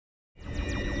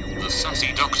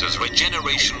Sassy Doctor's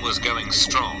regeneration was going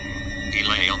strong. He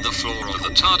lay on the floor of the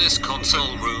TARDIS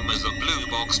console room as the blue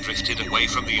box drifted away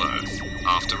from the Earth.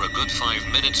 After a good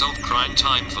 5 minutes of crying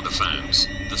time for the fans,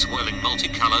 the swirling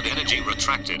multicolored energy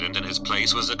retracted and in his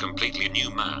place was a completely new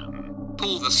man.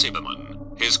 Paul the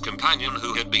Cyberman, his companion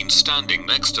who had been standing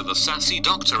next to the Sassy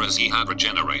Doctor as he had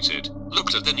regenerated,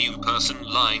 looked at the new person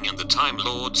lying in the Time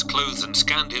Lord's clothes and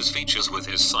scanned his features with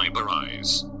his cyber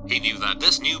eyes. He knew that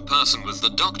this new person was the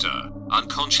Doctor,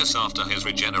 unconscious after his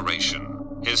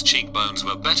regeneration. His cheekbones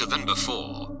were better than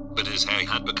before, but his hair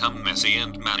had become messy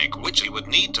and manic, which he would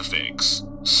need to fix.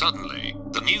 Suddenly,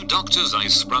 the new Doctor's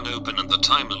eyes sprung open and the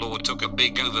Time Lord took a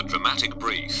big over-dramatic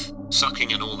breath,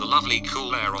 sucking in all the lovely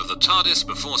cool air of the TARDIS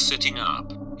before sitting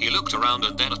up. He looked around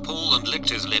and then at Paul and licked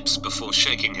his lips before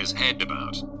shaking his head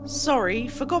about. Sorry,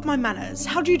 forgot my manners.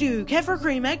 How do you do? Care for a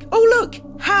cream egg? Oh look!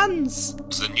 Hands!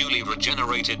 The newly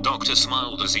regenerated Doctor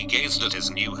smiled as he gazed at his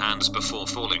new hands before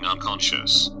falling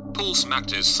unconscious. Paul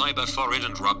smacked his cyber forehead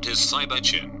and rubbed his cyber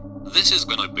chin. This is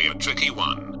gonna be a tricky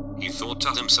one, he thought to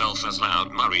himself as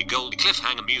loud Murray Gold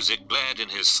cliffhanger music blared in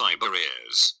his cyber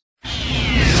ears.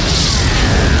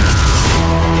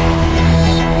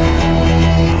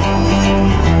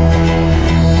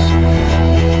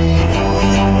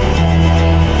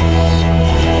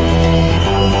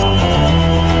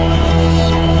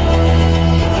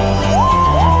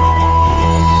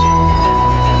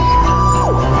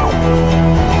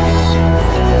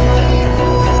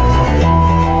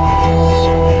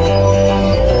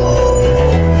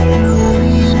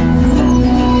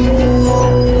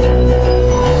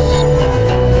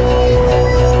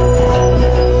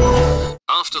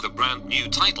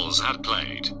 Had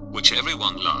played, which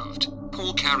everyone loved,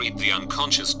 Paul carried the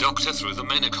unconscious Doctor through the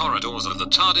many corridors of the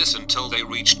TARDIS until they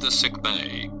reached the sick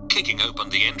bay. Kicking open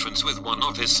the entrance with one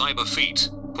of his cyber feet,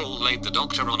 Paul laid the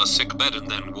Doctor on a sick bed and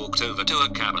then walked over to a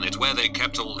cabinet where they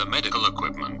kept all the medical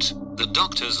equipment. The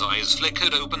Doctor's eyes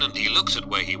flickered open and he looked at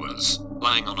where he was,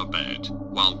 lying on a bed.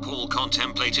 While Paul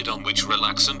contemplated on which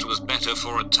relaxant was better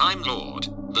for a Time Lord,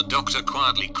 the Doctor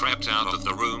quietly crept out of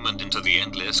the room and into the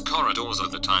endless corridors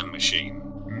of the time machine.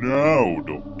 Now,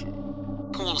 Doctor,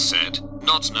 Paul said,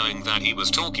 not knowing that he was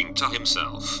talking to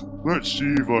himself. Let's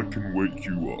see if I can wake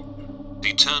you up.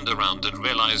 He turned around and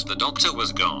realized the Doctor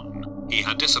was gone. He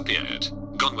had disappeared,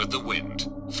 gone with the wind,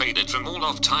 faded from all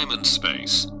of time and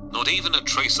space, not even a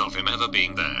trace of him ever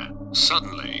being there.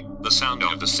 Suddenly, the sound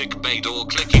of the sick bay door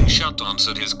clicking shut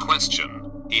answered his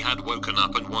question. He had woken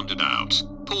up and wandered out.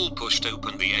 Paul pushed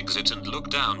open the exit and looked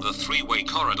down the three-way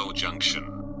corridor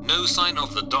junction. No sign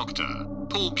of the Doctor.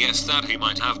 Paul guessed that he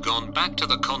might have gone back to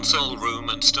the console room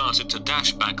and started to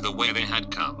dash back the way they had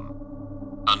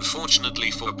come.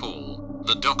 Unfortunately for Paul,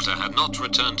 the Doctor had not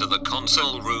returned to the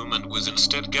console room and was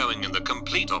instead going in the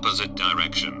complete opposite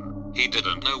direction. He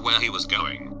didn't know where he was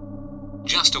going.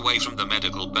 Just away from the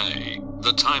medical bay,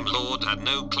 the Time Lord had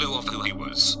no clue of who he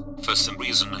was. For some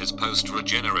reason his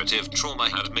post-regenerative trauma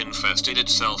had manifested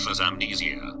itself as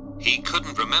amnesia. He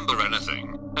couldn't remember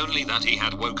anything. Only that he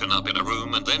had woken up in a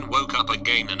room and then woke up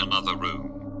again in another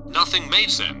room. Nothing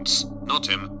made sense. Not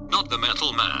him, not the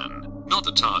metal man, not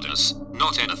the TARDIS,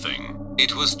 not anything.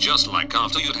 It was just like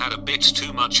after you'd had a bit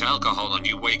too much alcohol and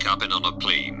you wake up on a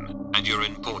plane, and you're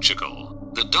in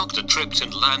Portugal. The Doctor tripped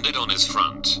and landed on his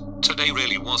front. Today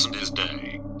really wasn't his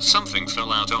day. Something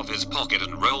fell out of his pocket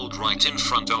and rolled right in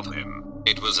front of him.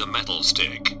 It was a metal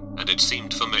stick, and it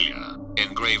seemed familiar.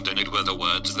 Engraved in it were the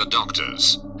words "The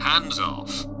Doctor's." Hands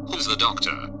off. Who's the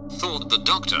Doctor? Thought the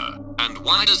Doctor. And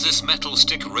why does this metal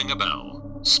stick ring a bell?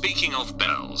 Speaking of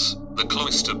bells, the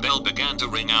cloister bell began to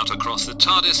ring out across the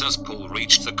TARDIS as Paul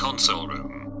reached the console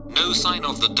room. No sign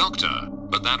of the Doctor,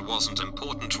 but that wasn't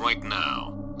important right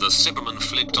now. The Cyberman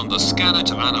flicked on the scanner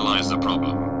to analyze the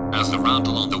problem. As the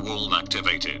roundel on the wall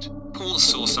activated, Paul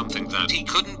saw something that he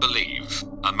couldn't believe.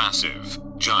 A massive,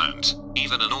 giant,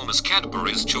 even enormous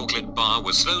Cadbury's Chocolate Bar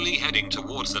was slowly heading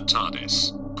towards the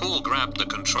TARDIS. Paul grabbed the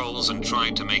controls and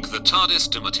tried to make the TARDIS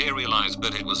dematerialize,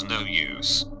 but it was no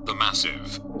use. The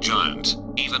massive, giant,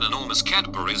 even enormous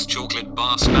Cadbury's Chocolate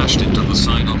Bar smashed into the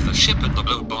side of the ship and the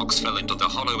blue box fell into the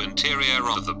hollow interior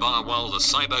of the bar while the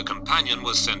cyber companion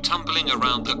was sent tumbling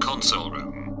around the console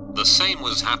room. The same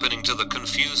was happening to the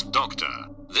confused Doctor.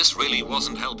 This really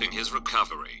wasn't helping his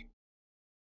recovery.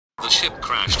 The ship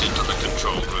crashed into the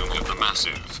control room of the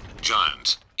massive,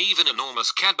 giant, even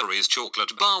enormous Cadbury's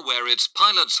Chocolate Bar where its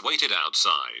pilots waited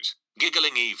outside.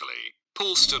 Giggling evilly,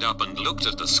 Paul stood up and looked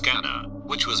at the scanner,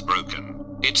 which was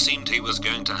broken. It seemed he was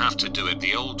going to have to do it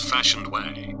the old-fashioned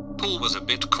way. Paul was a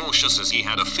bit cautious as he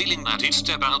had a feeling that he'd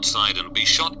step outside and be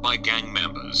shot by gang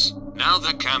members. Now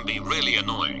that can be really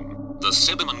annoying. The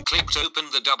Cyberman clicked open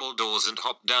the double doors and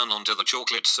hopped down onto the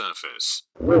chocolate surface.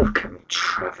 Welcome,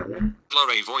 traveler.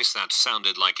 A voice that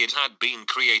sounded like it had been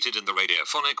created in the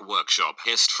radiophonic workshop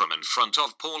hissed from in front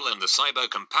of Paul, and the cyber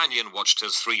companion watched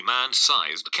as 3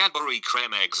 man-sized Cadbury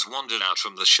creme eggs wandered out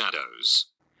from the shadows.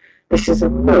 This is a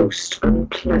most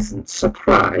unpleasant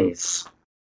surprise.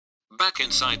 Back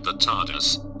inside the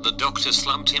TARDIS, the Doctor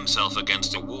slumped himself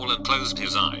against a wall and closed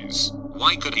his eyes.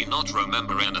 Why could he not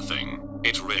remember anything?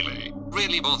 It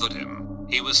really bothered him.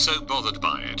 He was so bothered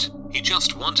by it. He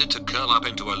just wanted to curl up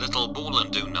into a little ball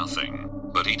and do nothing.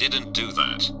 But he didn't do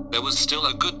that. There was still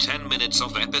a good 10 minutes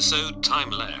of episode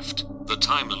time left. The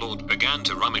Time Lord began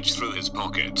to rummage through his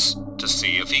pockets to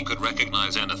see if he could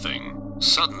recognize anything.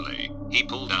 Suddenly, he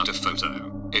pulled out a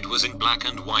photo. It was in black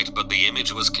and white, but the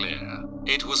image was clear.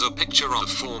 It was a picture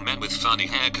of 4 men with funny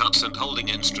haircuts and holding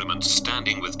instruments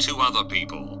standing with 2 other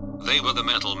people. They were the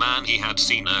metal man he had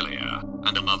seen earlier,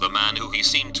 and another man who he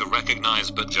seemed to recognize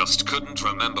but just couldn't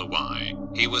remember why.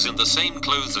 He was in the same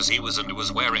clothes as he was and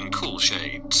was wearing cool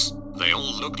shades. They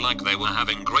all looked like they were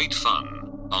having great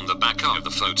fun. On the back of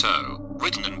the photo,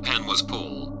 written in pen, was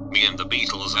Paul, me and the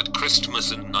Beatles at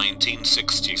Christmas in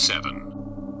 1967.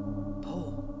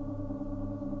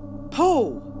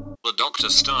 Paul! The Doctor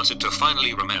started to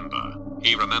finally remember.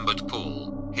 He remembered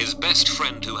Paul, his best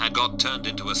friend who had got turned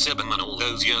into a Cyberman all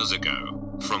those years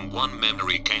ago. From one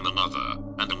memory came another,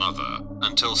 and another,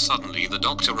 until suddenly the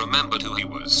Doctor remembered who he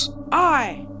was.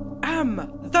 I am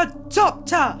the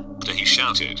Doctor! He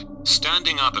shouted,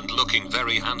 standing up and looking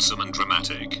very handsome and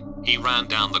dramatic. He ran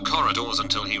down the corridors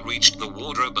until he reached the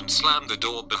wardrobe and slammed the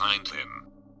door behind him.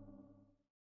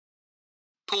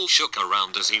 Paul shook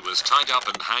around as he was tied up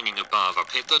and hanging above a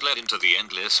pit that led into the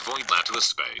endless void that was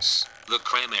space. The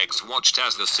creme eggs watched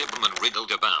as the Cyberman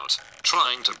wriggled about,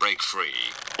 trying to break free.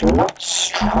 Do not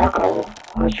struggle,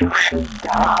 or you shall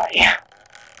die.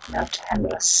 Now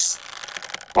tell us,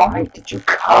 why did you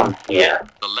come here?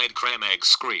 The lead creme egg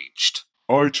screeched.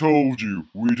 I told you,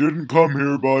 we didn't come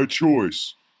here by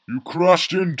choice. You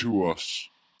crashed into us.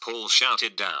 Paul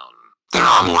shouted down. There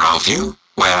are more of you.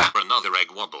 Where? Another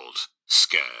egg wobbled,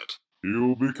 scared.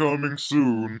 He'll be coming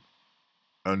soon.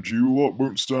 And you lot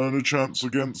won't stand a chance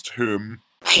against him.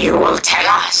 You will tell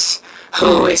us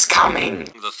who is coming.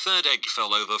 The third egg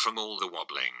fell over from all the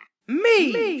wobbling.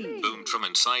 Me! Boomed from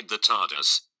inside the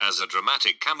TARDIS, as a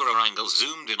dramatic camera angle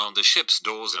zoomed in on the ship's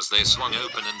doors as they swung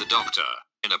open, and the Doctor,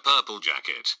 in a purple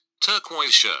jacket,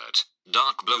 turquoise shirt,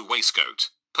 dark blue waistcoat,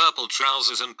 purple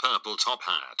trousers and purple top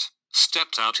hat,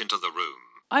 stepped out into the room.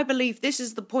 I believe this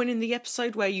is the point in the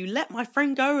episode where you let my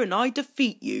friend go and I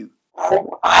defeat you. Who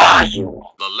are you?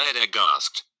 The lead egg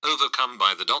asked, overcome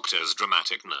by the Doctor's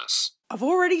dramaticness. I've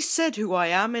already said who I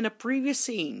am in a previous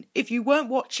scene. If you weren't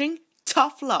watching,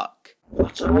 tough luck.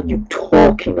 What are you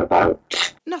talking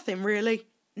about? Nothing really.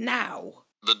 Now.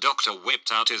 The Doctor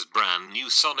whipped out his brand new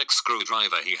sonic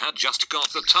screwdriver he had just got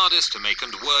the TARDIS to make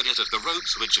and whirred it at the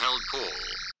ropes which held Paul.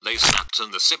 They snapped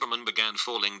and the Cyberman began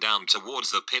falling down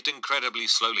towards the pit incredibly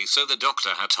slowly, so the Doctor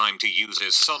had time to use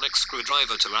his sonic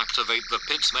screwdriver to activate the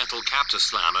pit's metal cap to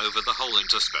slam over the hole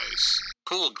into space.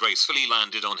 Paul gracefully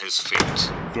landed on his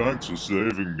feet. Thanks for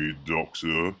saving me,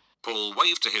 Doctor. Paul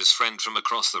waved to his friend from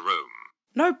across the room.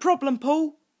 No problem,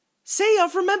 Paul. See,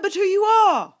 I've remembered who you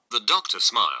are. The Doctor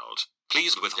smiled,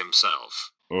 pleased with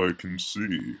himself. I can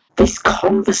see. This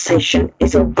conversation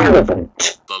is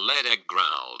irrelevant. The lead egg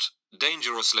growled,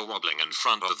 dangerously wobbling in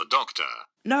front of the Doctor.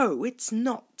 No, it's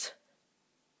not.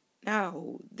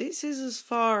 Now, this is as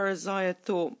far as I had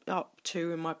thought up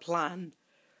to in my plan.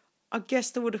 I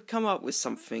guess they would have come up with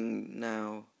something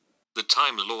now. The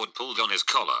Time Lord pulled on his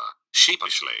collar,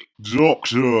 sheepishly.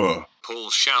 Doctor! Paul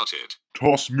shouted.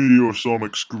 Toss me your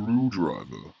sonic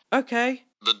screwdriver. Okay.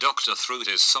 The Doctor threw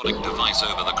his sonic device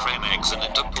over the creme eggs and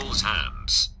into Paul's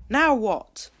hands. Now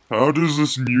what? How does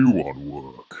this new one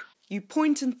work? You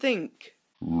point and think.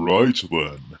 Right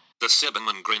then. The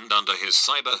Cyberman grinned under his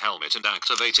cyber helmet and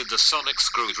activated the sonic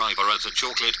screwdriver at a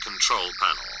chocolate control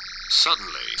panel.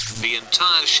 Suddenly, the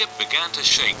entire ship began to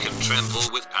shake and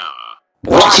tremble with power.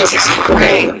 What is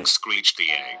happening? Screeched the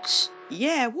eggs.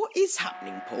 Yeah, what is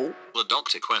happening, Paul? The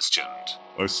Doctor questioned.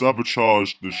 I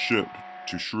sabotaged the ship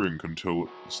to shrink until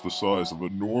it's the size of a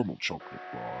normal chocolate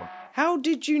bar. How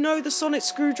did you know the sonic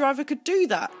screwdriver could do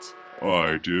that?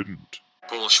 I didn't.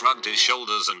 Paul shrugged his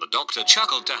shoulders and the Doctor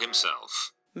chuckled to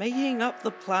himself. Making up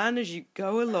the plan as you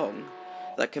go along.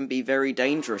 That can be very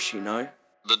dangerous, you know.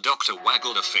 The Doctor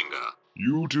waggled a finger.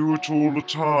 You do it all the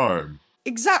time.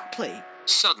 Exactly.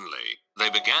 Suddenly, they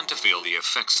began to feel the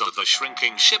effects of the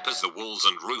shrinking ship as the walls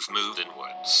and roof moved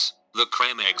inwards. The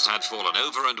creme eggs had fallen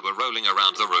over and were rolling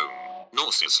around the room.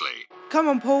 nauseously. Come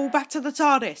on, Paul, back to the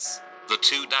TARDIS. The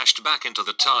two dashed back into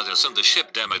the TARDIS and the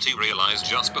ship dematerialized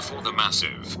just before the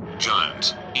massive,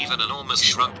 giant, even enormous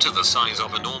shrunk to the size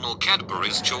of a normal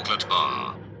Cadbury's chocolate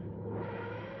bar.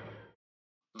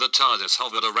 The TARDIS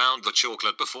hovered around the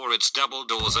chocolate before its double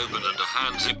doors opened and a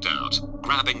hand zipped out,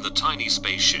 grabbing the tiny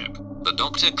spaceship. The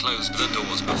Doctor closed the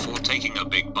doors before taking a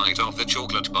big bite of the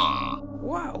chocolate bar.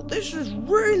 Wow, this is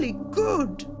really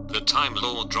good. The Time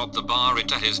Lord dropped the bar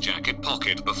into his jacket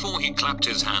pocket before he clapped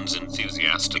his hands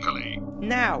enthusiastically.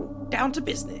 Now, down to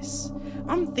business.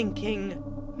 I'm thinking,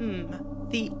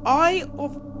 the Eye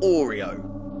of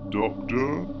Oreo.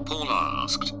 Doctor, Paul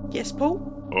asked. Yes, Paul?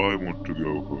 I want to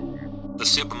go home. The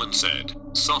Cyberman said,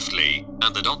 softly,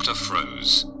 and the Doctor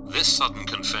froze. This sudden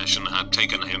confession had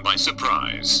taken him by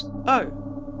surprise. Oh.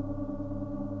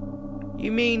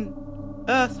 You mean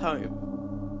Earth Home?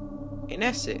 In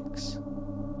Essex?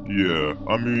 Yeah,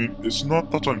 I mean, it's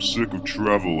not that I'm sick of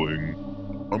travelling.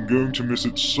 I'm going to miss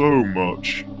it so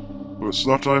much. But it's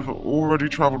that I've already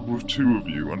travelled with two of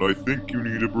you, and I think you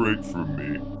need a break from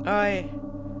me. I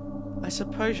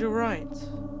suppose you're right.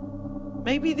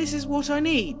 Maybe this is what I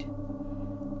need.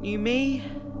 New me,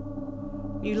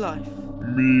 new life.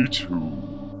 Me too.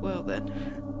 Well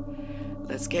then,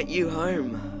 let's get you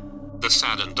home. The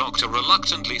saddened Doctor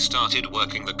reluctantly started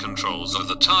working the controls of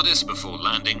the TARDIS before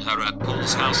landing her at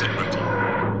Paul's house in Britain.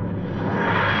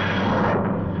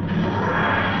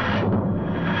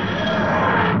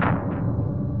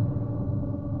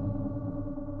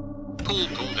 Paul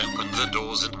pulled open the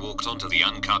doors and walked onto the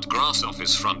uncut grass of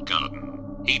his front garden.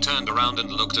 He turned around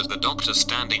and looked at the Doctor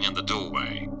standing in the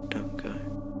doorway. Don't go.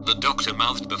 The Doctor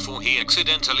mouthed before he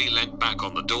accidentally leant back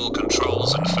on the door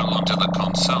controls and fell onto the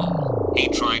console. He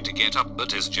tried to get up,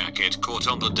 but his jacket caught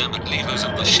on the demet levers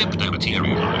and the ship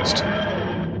dematerialized.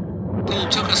 Paul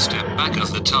took a step back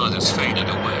as the TARDIS faded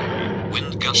away,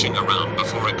 wind gushing around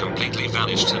before it completely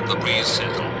vanished and the breeze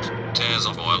settled. Tears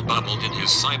of oil bubbled in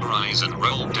his cyber eyes and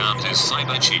rolled down his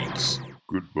cyber cheeks.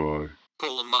 Goodbye.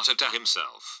 Paul muttered to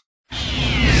himself.